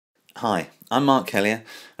Hi, I'm Mark Hellier,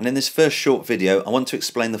 and in this first short video I want to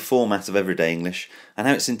explain the format of Everyday English and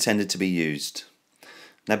how it's intended to be used.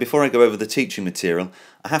 Now, before I go over the teaching material,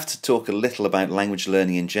 I have to talk a little about language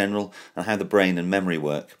learning in general and how the brain and memory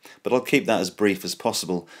work, but I'll keep that as brief as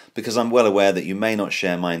possible because I'm well aware that you may not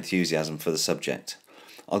share my enthusiasm for the subject.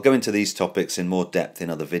 I'll go into these topics in more depth in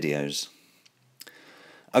other videos.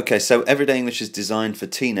 Okay, so Everyday English is designed for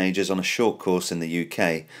teenagers on a short course in the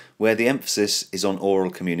UK, where the emphasis is on oral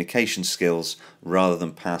communication skills rather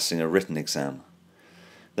than passing a written exam.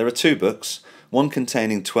 There are two books, one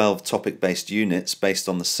containing 12 topic-based units based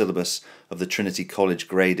on the syllabus of the Trinity College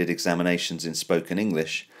graded examinations in spoken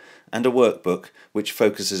English, and a workbook which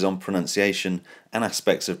focuses on pronunciation and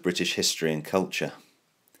aspects of British history and culture.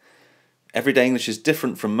 Everyday English is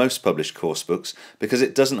different from most published course books because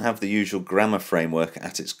it doesn't have the usual grammar framework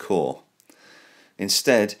at its core.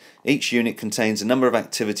 Instead, each unit contains a number of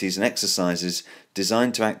activities and exercises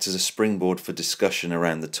designed to act as a springboard for discussion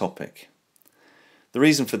around the topic. The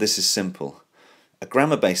reason for this is simple. A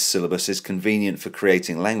grammar-based syllabus is convenient for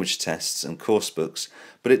creating language tests and course books,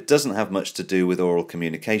 but it doesn't have much to do with oral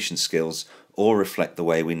communication skills or reflect the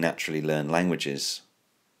way we naturally learn languages.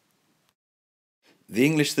 The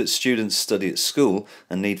English that students study at school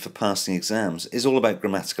and need for passing exams is all about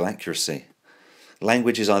grammatical accuracy.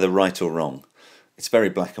 Language is either right or wrong. It's very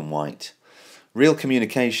black and white. Real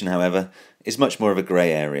communication, however, is much more of a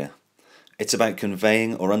grey area. It's about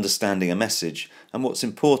conveying or understanding a message, and what's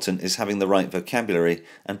important is having the right vocabulary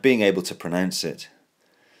and being able to pronounce it.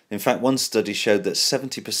 In fact, one study showed that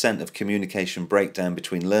 70% of communication breakdown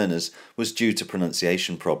between learners was due to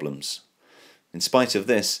pronunciation problems. In spite of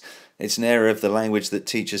this, it's an area of the language that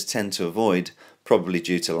teachers tend to avoid, probably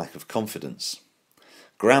due to lack of confidence.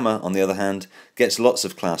 Grammar, on the other hand, gets lots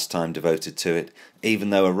of class time devoted to it, even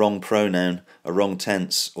though a wrong pronoun, a wrong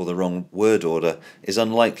tense, or the wrong word order is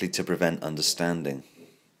unlikely to prevent understanding.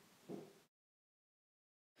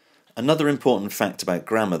 Another important fact about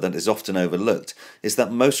grammar that is often overlooked is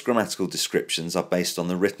that most grammatical descriptions are based on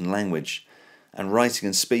the written language, and writing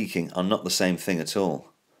and speaking are not the same thing at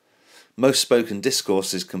all. Most spoken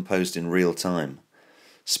discourse is composed in real time.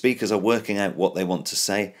 Speakers are working out what they want to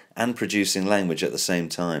say and producing language at the same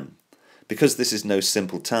time. Because this is no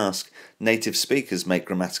simple task, native speakers make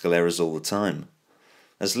grammatical errors all the time.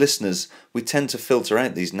 As listeners, we tend to filter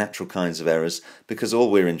out these natural kinds of errors because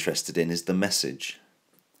all we're interested in is the message.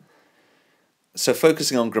 So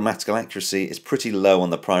focusing on grammatical accuracy is pretty low on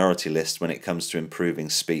the priority list when it comes to improving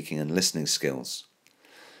speaking and listening skills.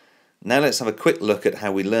 Now let's have a quick look at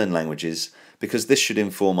how we learn languages, because this should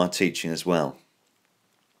inform our teaching as well.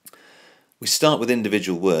 We start with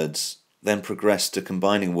individual words, then progress to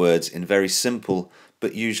combining words in very simple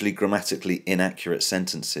but usually grammatically inaccurate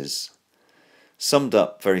sentences. Summed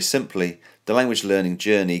up very simply, the language learning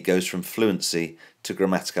journey goes from fluency to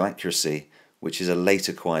grammatical accuracy, which is a late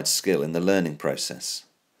acquired skill in the learning process.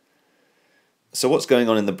 So what's going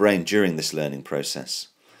on in the brain during this learning process?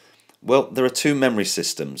 Well, there are two memory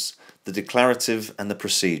systems, the declarative and the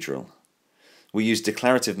procedural. We use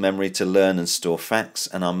declarative memory to learn and store facts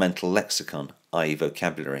and our mental lexicon, i.e.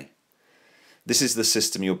 vocabulary. This is the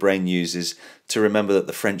system your brain uses to remember that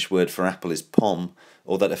the French word for apple is pomme,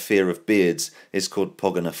 or that a fear of beards is called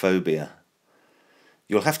pogonophobia.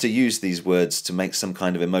 You'll have to use these words to make some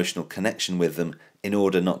kind of emotional connection with them in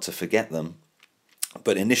order not to forget them,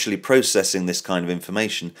 but initially processing this kind of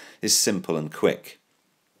information is simple and quick.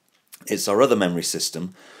 It's our other memory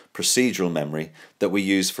system, procedural memory, that we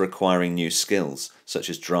use for acquiring new skills, such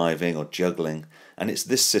as driving or juggling, and it's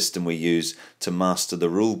this system we use to master the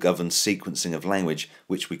rule-governed sequencing of language,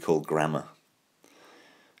 which we call grammar.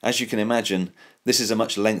 As you can imagine, this is a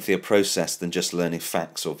much lengthier process than just learning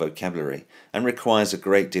facts or vocabulary, and requires a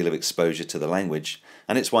great deal of exposure to the language,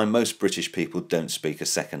 and it's why most British people don't speak a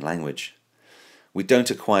second language. We don't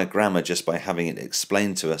acquire grammar just by having it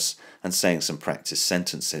explained to us and saying some practice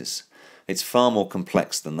sentences. It's far more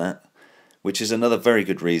complex than that, which is another very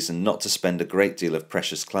good reason not to spend a great deal of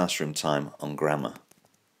precious classroom time on grammar.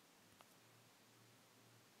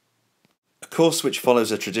 A course which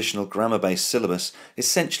follows a traditional grammar-based syllabus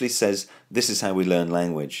essentially says this is how we learn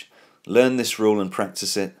language. Learn this rule and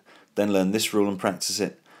practice it, then learn this rule and practice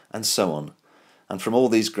it, and so on. And from all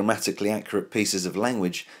these grammatically accurate pieces of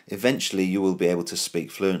language, eventually you will be able to speak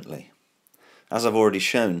fluently. As I've already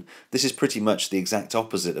shown, this is pretty much the exact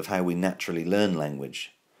opposite of how we naturally learn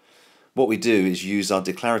language. What we do is use our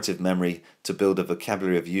declarative memory to build a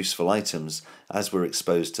vocabulary of useful items as we're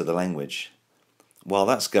exposed to the language. While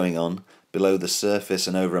that's going on, below the surface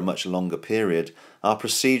and over a much longer period, our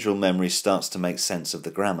procedural memory starts to make sense of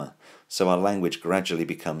the grammar, so our language gradually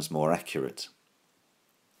becomes more accurate.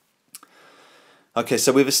 Okay,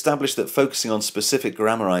 so we've established that focusing on specific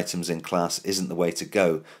grammar items in class isn't the way to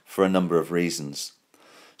go for a number of reasons.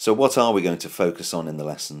 So what are we going to focus on in the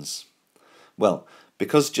lessons? Well,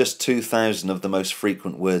 because just 2,000 of the most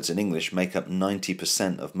frequent words in English make up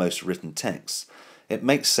 90% of most written texts, it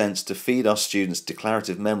makes sense to feed our students'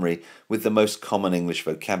 declarative memory with the most common English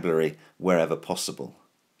vocabulary wherever possible.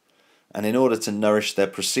 And in order to nourish their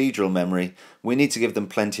procedural memory, we need to give them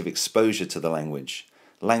plenty of exposure to the language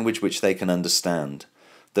which they can understand.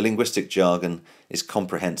 The linguistic jargon is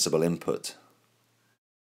comprehensible input.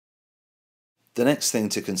 The next thing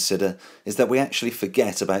to consider is that we actually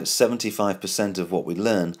forget about 75% of what we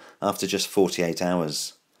learn after just 48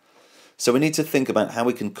 hours. So we need to think about how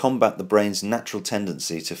we can combat the brain's natural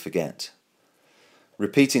tendency to forget.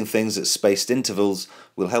 Repeating things at spaced intervals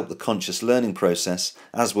will help the conscious learning process,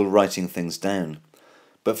 as will writing things down.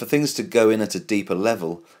 But for things to go in at a deeper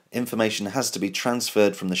level, information has to be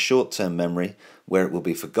transferred from the short-term memory, where it will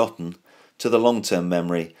be forgotten, to the long-term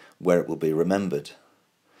memory, where it will be remembered.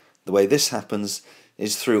 The way this happens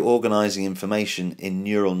is through organising information in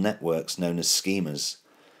neural networks known as schemas.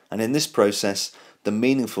 And in this process, the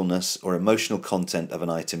meaningfulness or emotional content of an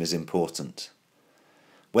item is important.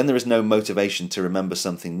 When there is no motivation to remember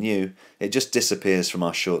something new, it just disappears from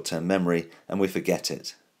our short-term memory and we forget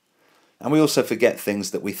it. And we also forget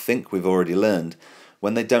things that we think we've already learned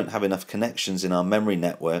when they don't have enough connections in our memory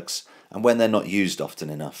networks and when they're not used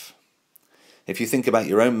often enough. If you think about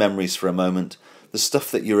your own memories for a moment, the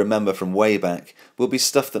stuff that you remember from way back will be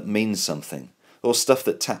stuff that means something, or stuff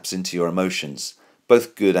that taps into your emotions,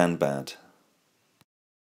 both good and bad.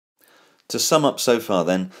 To sum up so far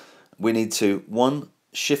then, we need to 1.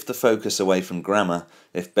 Shift the focus away from grammar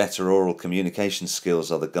if better oral communication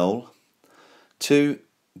skills are the goal. 2.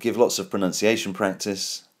 Give lots of pronunciation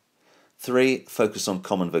practice. 3. Focus on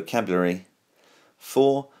common vocabulary.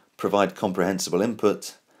 4. Provide comprehensible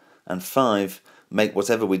input. And 5. Make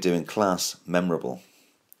whatever we do in class memorable.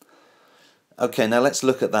 Okay, now let's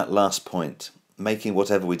look at that last point, making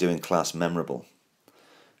whatever we do in class memorable.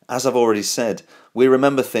 As I've already said, we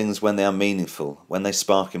remember things when they are meaningful, when they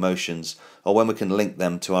spark emotions, or when we can link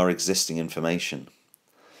them to our existing information.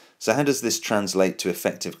 So how does this translate to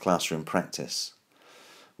effective classroom practice?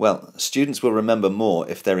 Well, students will remember more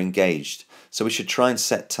if they're engaged, so we should try and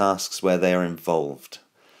set tasks where they are involved.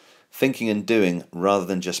 Thinking and doing rather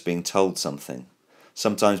than just being told something.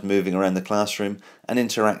 Sometimes moving around the classroom and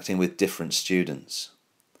interacting with different students.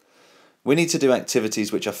 We need to do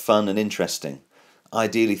activities which are fun and interesting,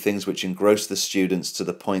 ideally things which engross the students to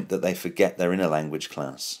the point that they forget they're in a language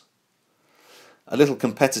class. A little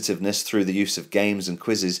competitiveness through the use of games and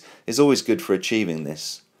quizzes is always good for achieving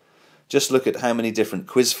this. Just look at how many different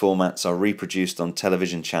quiz formats are reproduced on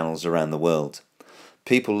television channels around the world.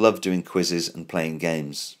 People love doing quizzes and playing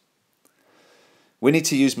games. We need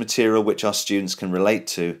to use material which our students can relate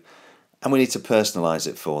to, and we need to personalise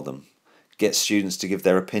it for them. Get students to give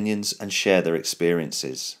their opinions and share their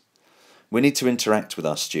experiences. We need to interact with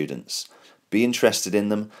our students, be interested in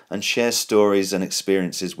them and share stories and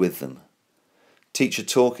experiences with them. Teacher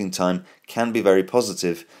talking time can be very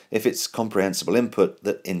positive if it's comprehensible input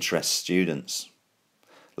that interests students.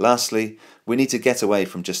 Lastly, we need to get away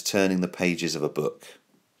from just turning the pages of a book.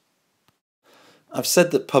 I've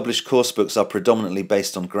said that published coursebooks are predominantly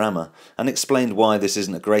based on grammar and explained why this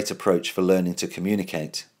isn't a great approach for learning to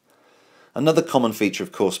communicate. Another common feature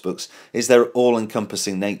of coursebooks is their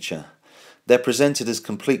all-encompassing nature. They're presented as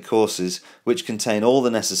complete courses which contain all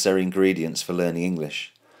the necessary ingredients for learning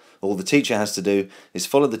English. All the teacher has to do is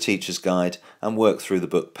follow the teacher's guide and work through the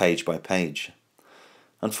book page by page.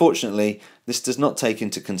 Unfortunately, this does not take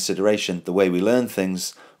into consideration the way we learn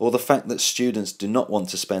things or the fact that students do not want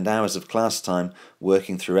to spend hours of class time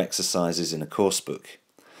working through exercises in a coursebook.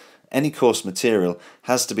 Any course material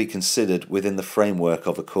has to be considered within the framework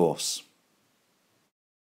of a course.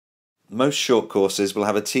 Most short courses will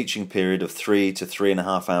have a teaching period of 3 to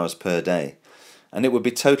 3.5 hours per day, and it would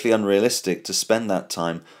be totally unrealistic to spend that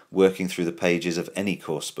time working through the pages of any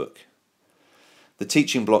coursebook. The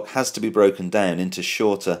teaching block has to be broken down into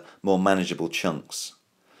shorter, more manageable chunks.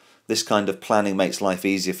 This kind of planning makes life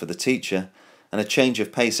easier for the teacher, and a change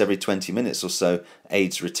of pace every 20 minutes or so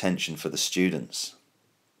aids retention for the students.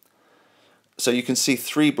 So you can see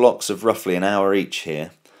 3 blocks of roughly an hour each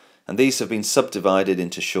here, and these have been subdivided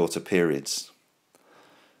into shorter periods.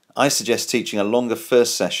 I suggest teaching a longer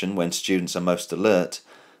first session when students are most alert,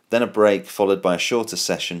 then a break followed by a shorter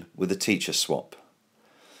session with a teacher swap.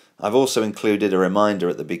 I've also included a reminder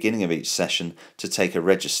at the beginning of each session to take a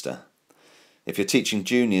register. If you're teaching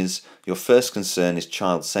juniors, your first concern is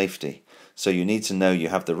child safety, so you need to know you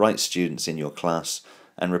have the right students in your class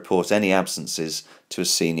and report any absences to a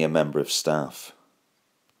senior member of staff.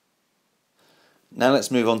 Now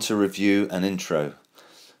let's move on to review and intro.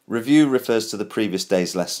 Review refers to the previous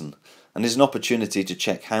day's lesson and is an opportunity to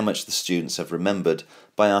check how much the students have remembered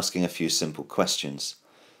by asking a few simple questions.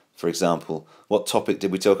 For example, what topic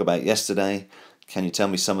did we talk about yesterday? Can you tell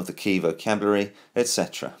me some of the key vocabulary,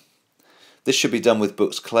 etc. This should be done with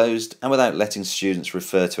books closed and without letting students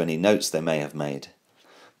refer to any notes they may have made.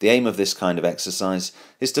 The aim of this kind of exercise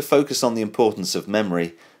is to focus on the importance of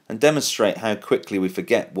memory and demonstrate how quickly we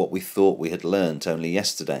forget what we thought we had learnt only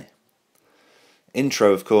yesterday.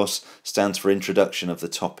 Intro, of course, stands for introduction of the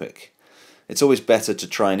topic. It's always better to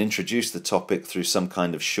try and introduce the topic through some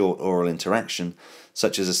kind of short oral interaction,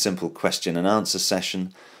 such as a simple question and answer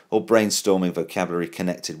session, or brainstorming vocabulary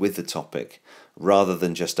connected with the topic, rather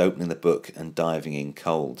than just opening the book and diving in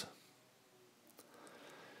cold.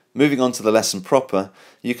 Moving on to the lesson proper,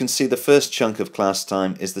 you can see the first chunk of class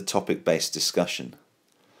time is the topic-based discussion.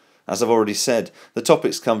 As I've already said, the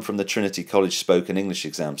topics come from the Trinity College Spoken English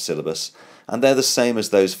Exam syllabus, and they're the same as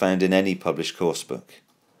those found in any published coursebook.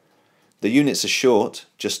 The units are short,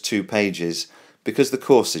 just 2 pages, because the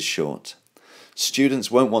course is short.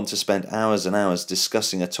 Students won't want to spend hours and hours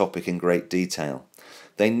discussing a topic in great detail.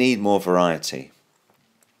 They need more variety.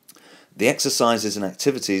 The exercises and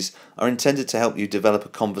activities are intended to help you develop a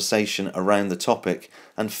conversation around the topic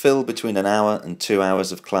and fill between 1 hour and 2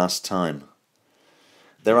 hours of class time.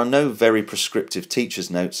 There are no very prescriptive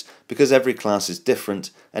teacher's notes because every class is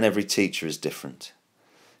different and every teacher is different.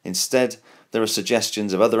 Instead, there are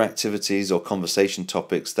suggestions of other activities or conversation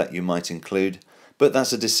topics that you might include, but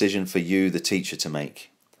that's a decision for you, the teacher, to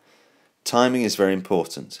make. Timing is very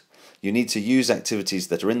important. You need to use activities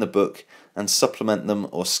that are in the book and supplement them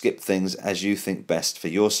or skip things as you think best for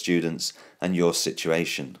your students and your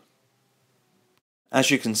situation. As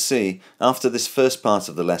you can see, after this first part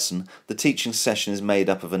of the lesson, the teaching session is made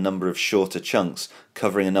up of a number of shorter chunks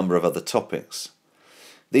covering a number of other topics.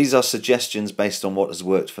 These are suggestions based on what has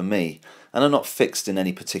worked for me and are not fixed in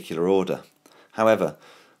any particular order. However,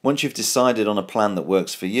 once you've decided on a plan that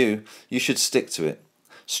works for you, you should stick to it.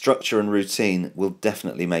 Structure and routine will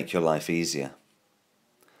definitely make your life easier.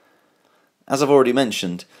 As I've already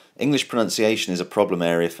mentioned, English pronunciation is a problem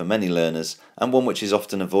area for many learners and one which is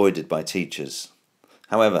often avoided by teachers.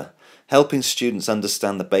 However, helping students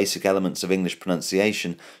understand the basic elements of English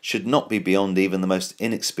pronunciation should not be beyond even the most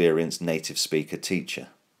inexperienced native speaker teacher.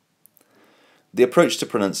 The approach to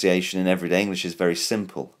pronunciation in everyday English is very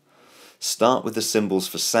simple. Start with the symbols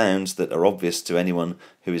for sounds that are obvious to anyone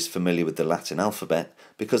who is familiar with the Latin alphabet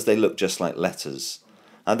because they look just like letters,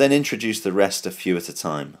 and then introduce the rest a few at a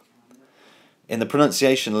time. In the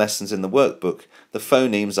pronunciation lessons in the workbook, the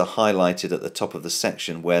phonemes are highlighted at the top of the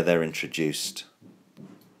section where they're introduced.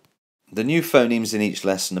 The new phonemes in each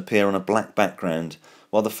lesson appear on a black background,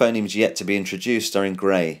 while the phonemes yet to be introduced are in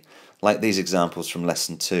grey, like these examples from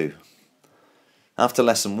Lesson 2. After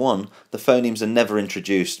Lesson 1, the phonemes are never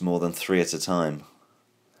introduced more than 3 at a time.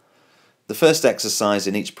 The first exercise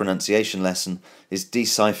in each pronunciation lesson is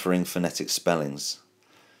deciphering phonetic spellings.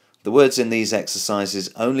 The words in these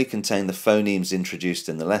exercises only contain the phonemes introduced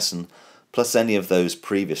in the lesson, plus any of those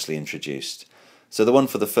previously introduced. So the one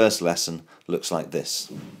for the first lesson looks like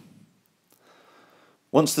this.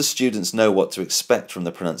 Once the students know what to expect from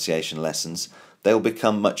the pronunciation lessons, they will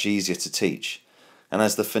become much easier to teach, and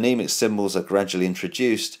as the phonemic symbols are gradually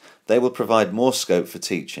introduced, they will provide more scope for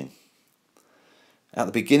teaching. At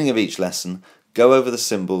the beginning of each lesson, go over the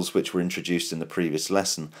symbols which were introduced in the previous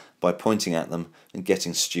lesson by pointing at them and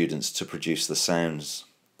getting students to produce the sounds.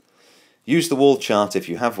 Use the wall chart if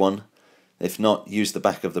you have one. If not, use the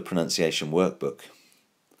back of the pronunciation workbook.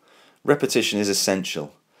 Repetition is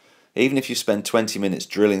essential. Even if you spend 20 minutes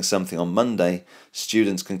drilling something on Monday,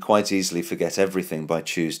 students can quite easily forget everything by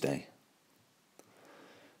Tuesday.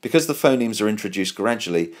 Because the phonemes are introduced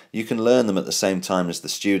gradually, you can learn them at the same time as the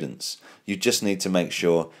students. You just need to make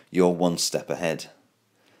sure you're one step ahead.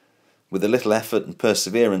 With a little effort and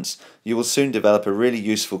perseverance, you will soon develop a really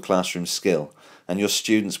useful classroom skill, and your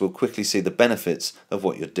students will quickly see the benefits of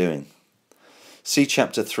what you're doing. See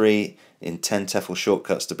Chapter 3 in 10 TEFL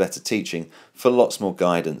Shortcuts to Better Teaching for lots more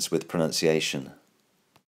guidance with pronunciation.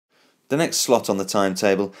 The next slot on the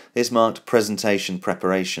timetable is marked Presentation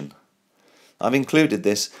Preparation. I've included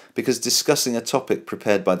this because discussing a topic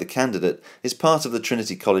prepared by the candidate is part of the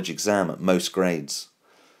Trinity College exam at most grades.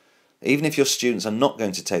 Even if your students are not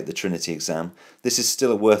going to take the Trinity exam, this is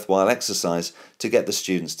still a worthwhile exercise to get the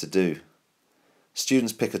students to do.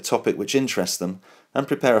 Students pick a topic which interests them and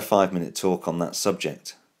prepare a 5-minute talk on that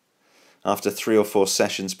subject. After 3 or 4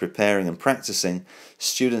 sessions preparing and practicing,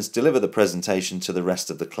 students deliver the presentation to the rest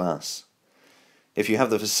of the class. If you have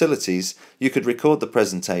the facilities, you could record the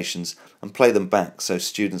presentations and play them back so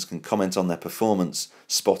students can comment on their performance,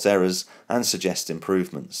 spot errors, and suggest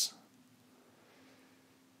improvements.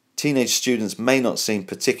 Teenage students may not seem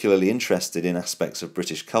particularly interested in aspects of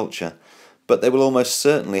British culture, but they will almost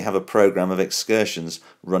certainly have a programme of excursions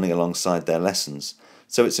running alongside their lessons,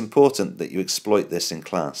 so it's important that you exploit this in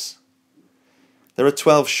class. There are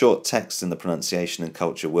 12 short texts in the Pronunciation and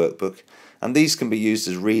Culture workbook, and these can be used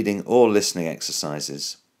as reading or listening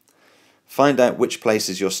exercises. Find out which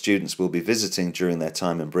places your students will be visiting during their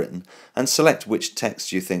time in Britain and select which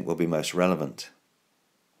text you think will be most relevant.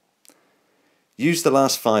 Use the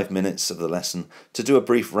last 5 minutes of the lesson to do a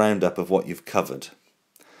brief roundup of what you've covered.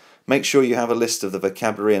 Make sure you have a list of the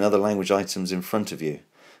vocabulary and other language items in front of you,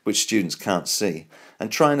 which students can't see,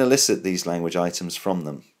 and try and elicit these language items from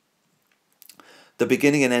them. The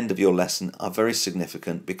beginning and end of your lesson are very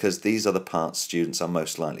significant because these are the parts students are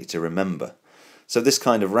most likely to remember. So this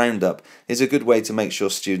kind of roundup is a good way to make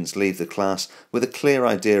sure students leave the class with a clear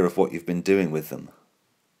idea of what you've been doing with them.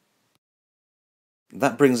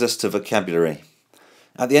 That brings us to vocabulary.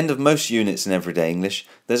 At the end of most units in Everyday English,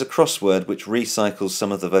 there's a crossword which recycles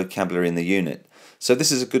some of the vocabulary in the unit, so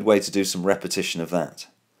this is a good way to do some repetition of that.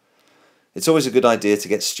 It's always a good idea to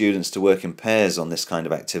get students to work in pairs on this kind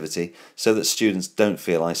of activity so that students don't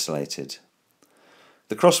feel isolated.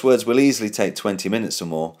 The crosswords will easily take 20 minutes or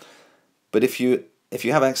more, but if you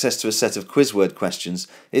have access to a set of quiz word questions,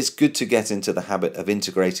 it's good to get into the habit of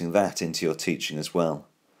integrating that into your teaching as well.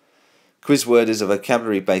 Quizword is a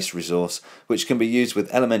vocabulary-based resource which can be used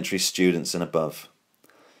with elementary students and above.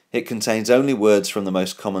 It contains only words from the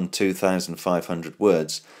most common 2,500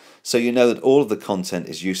 words, so you know that all of the content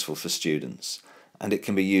is useful for students, and it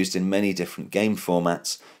can be used in many different game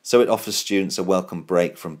formats, so it offers students a welcome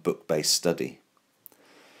break from book-based study.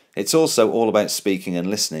 It's also all about speaking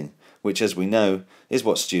and listening, which, as we know, is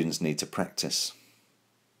what students need to practice.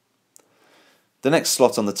 The next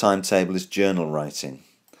slot on the timetable is journal writing.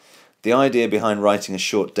 The idea behind writing a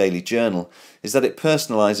short daily journal is that it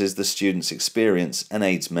personalises the student's experience and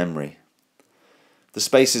aids memory. The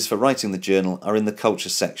spaces for writing the journal are in the culture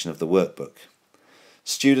section of the workbook.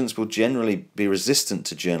 Students will generally be resistant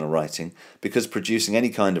to journal writing because producing any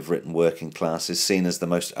kind of written work in class is seen as the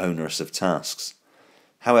most onerous of tasks.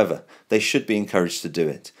 However, they should be encouraged to do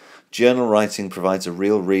it. Journal writing provides a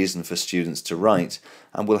real reason for students to write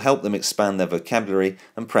and will help them expand their vocabulary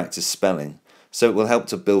and practice spelling, so it will help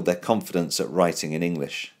to build their confidence at writing in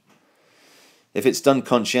English. If it's done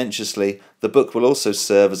conscientiously, the book will also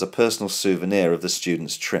serve as a personal souvenir of the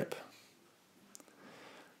student's trip.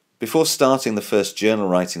 Before starting the first journal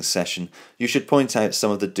writing session, you should point out some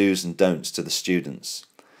of the do's and don'ts to the students.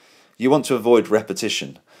 You want to avoid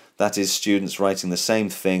repetition, that is, students writing the same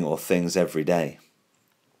thing or things every day.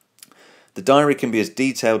 The diary can be as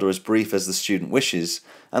detailed or as brief as the student wishes,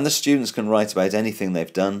 and the students can write about anything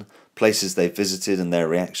they've done, places they've visited and their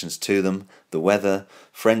reactions to them, the weather,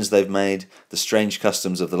 friends they've made, the strange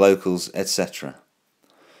customs of the locals, etc.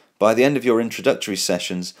 By the end of your introductory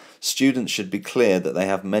sessions, students should be clear that they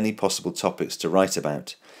have many possible topics to write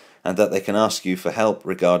about, and that they can ask you for help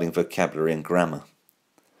regarding vocabulary and grammar.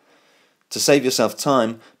 To save yourself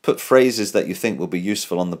time, put phrases that you think will be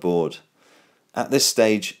useful on the board. At this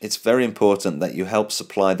stage, it's very important that you help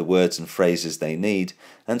supply the words and phrases they need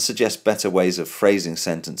and suggest better ways of phrasing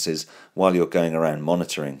sentences while you're going around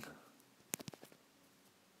monitoring.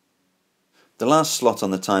 The last slot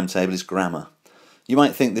on the timetable is grammar. You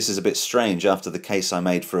might think this is a bit strange after the case I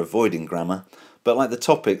made for avoiding grammar, but like the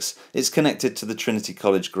topics, it's connected to the Trinity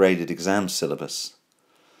College graded exam syllabus.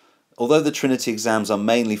 Although the Trinity exams are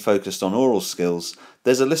mainly focused on oral skills,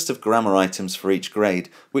 there's a list of grammar items for each grade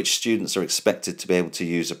which students are expected to be able to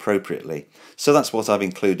use appropriately, so that's what I've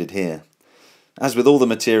included here. As with all the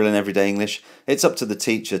material in Everyday English, it's up to the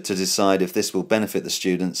teacher to decide if this will benefit the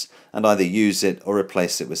students and either use it or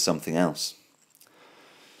replace it with something else.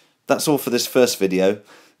 That's all for this first video.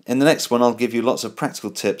 In the next one I'll give you lots of practical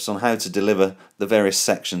tips on how to deliver the various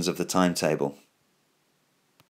sections of the timetable.